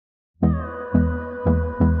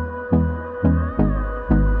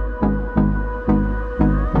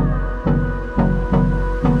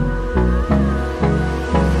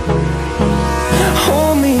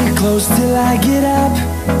close till I get up.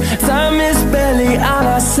 Time is barely on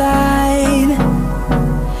our side.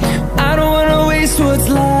 I don't wanna waste what's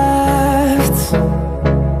left.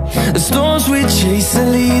 The storms we chase are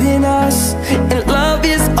leading us, and love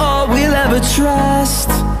is all we'll ever trust.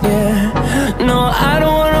 Yeah, no, I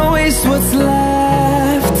don't wanna waste what's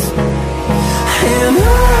left. And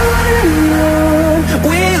on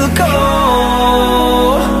we'll go,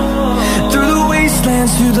 through the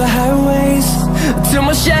wastelands, through the highways, till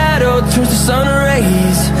my shadow turns to sun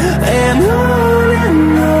rays. And on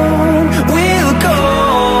we'll go,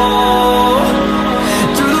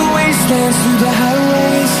 through the wastelands, through the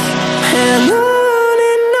highways, and on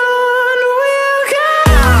we'll go.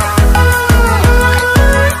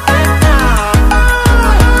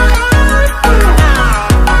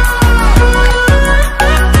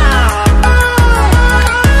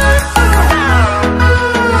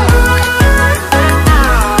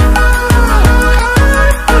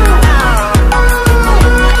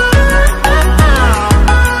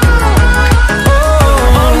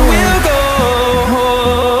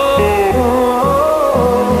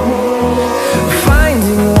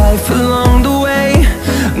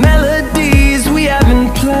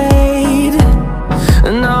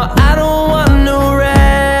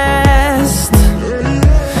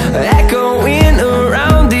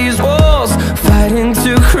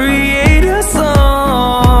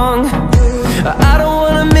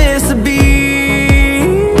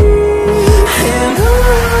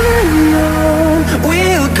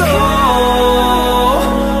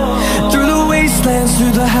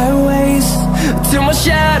 Through the highways, till my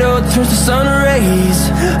shadow turns to sun rays.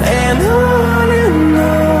 And on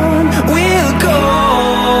we'll go,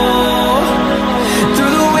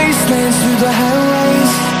 through the wastelands, through the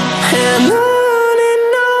highways, and on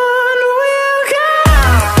we'll go.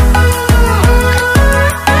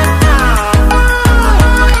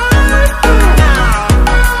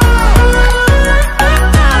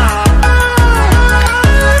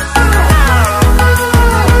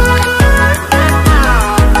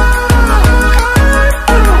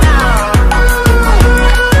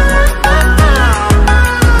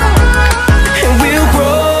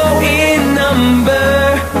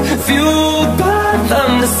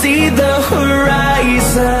 See the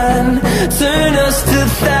horizon, turn us to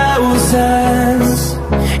thousands,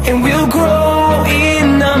 and we'll grow in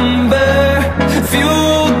number,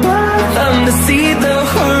 fueled by them. To see the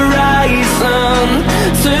horizon,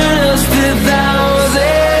 turn us to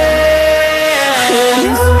thousands,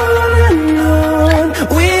 and on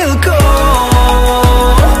we'll go,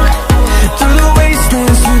 through the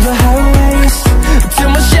wastelands, through the highways, till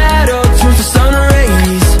my shadow turns to sun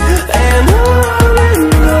rays. And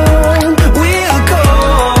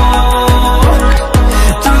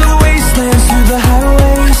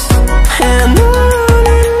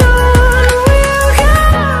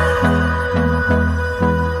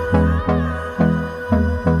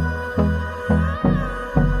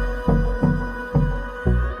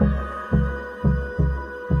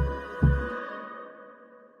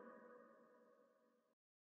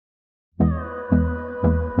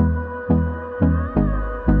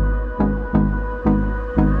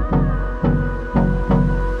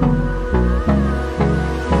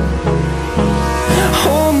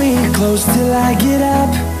close till I get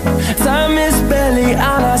up. Time is barely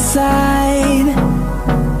on our side.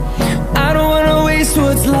 I don't wanna waste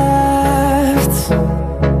what's left.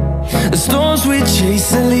 The storms we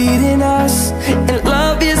chase are leading us, and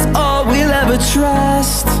love is all we'll ever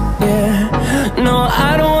trust. Yeah, no,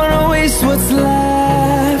 I don't wanna waste what's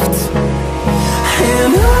left.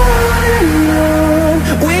 And on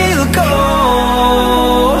we'll go,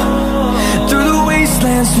 through the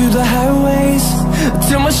wastelands, through the highways,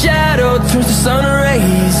 till my shadow turns to sun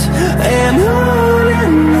rays. And on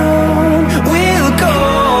we'll go,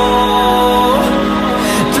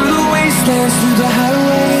 through the wastelands, through the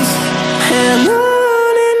highways, and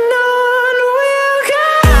on we'll go.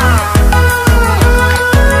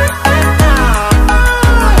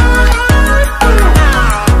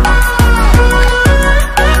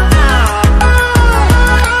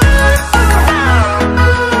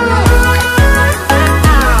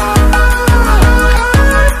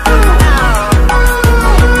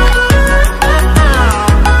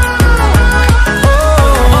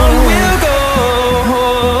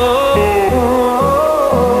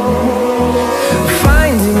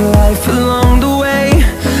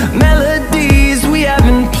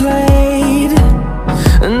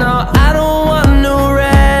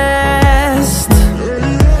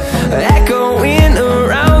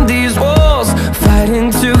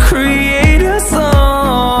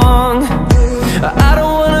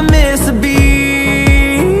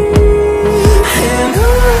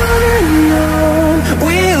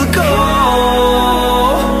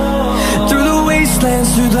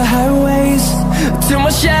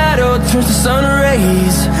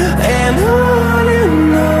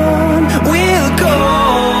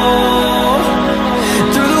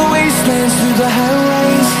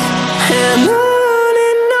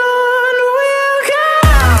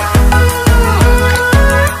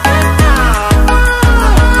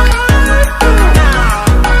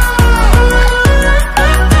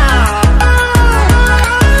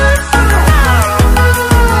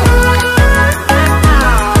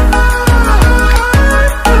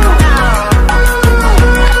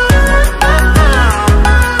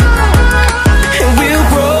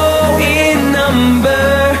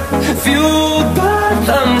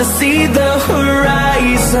 to see the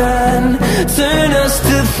horizon, turn us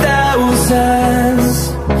to thousands,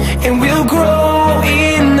 and we'll grow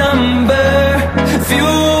in number,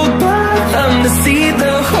 fueled by them. To see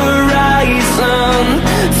the horizon,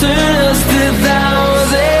 turn us to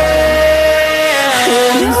thousands,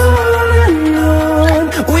 and on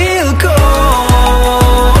we'll go,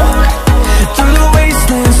 through the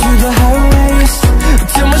wastelands, through the highways,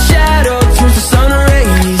 till my shadow turns to sun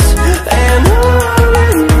rays. And on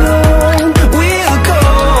we'll go,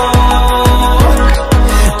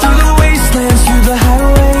 through the wastelands, through the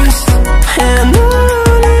highways, and on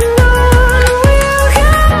we'll go.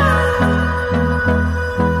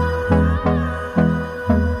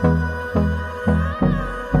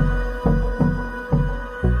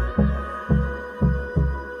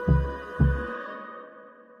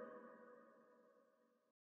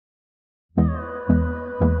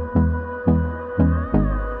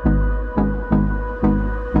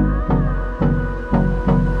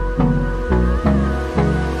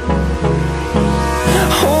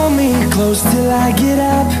 Hold me close till I get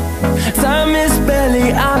up. Time is barely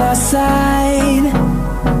on our side.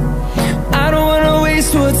 I don't wanna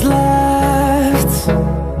waste what's left.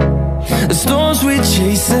 The storms we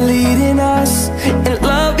chase are leading us, and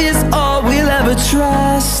love is all we'll ever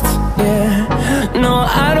trust. Yeah, no,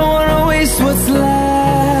 I don't wanna waste what's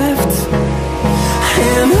left.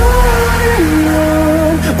 And on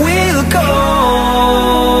we'll go,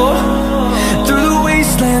 through the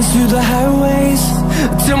wastelands, through the highways,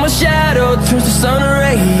 till my shadow turns to sun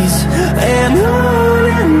rays. And on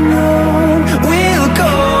we'll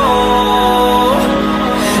go,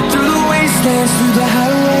 through the wastelands, through the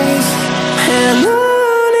highways, and on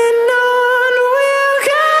we'll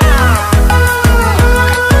go.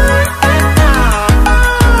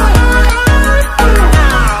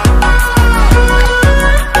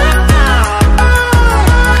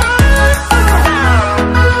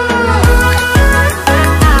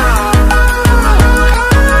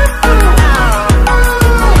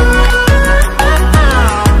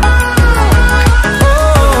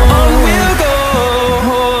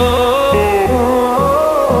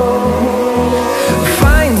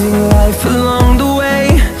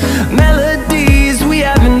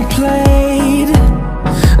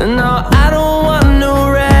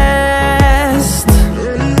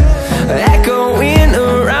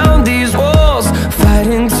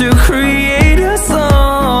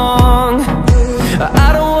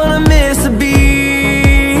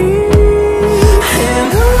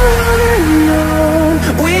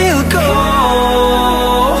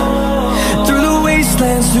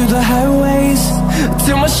 Through the highways,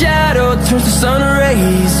 till my shadow turns to sun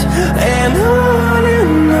rays. And on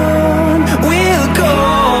we'll go,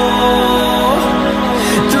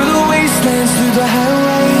 through the wastelands, through the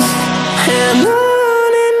highways, and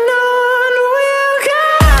on we'll go.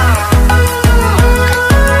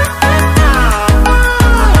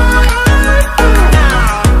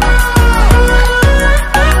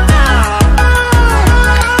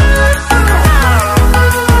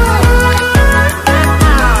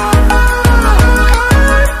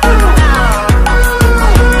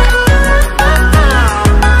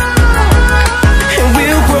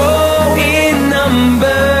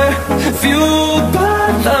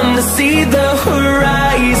 See the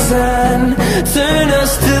horizon, turn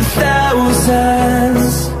us to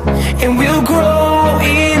thousands, and we'll grow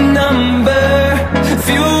in number,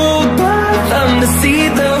 fuel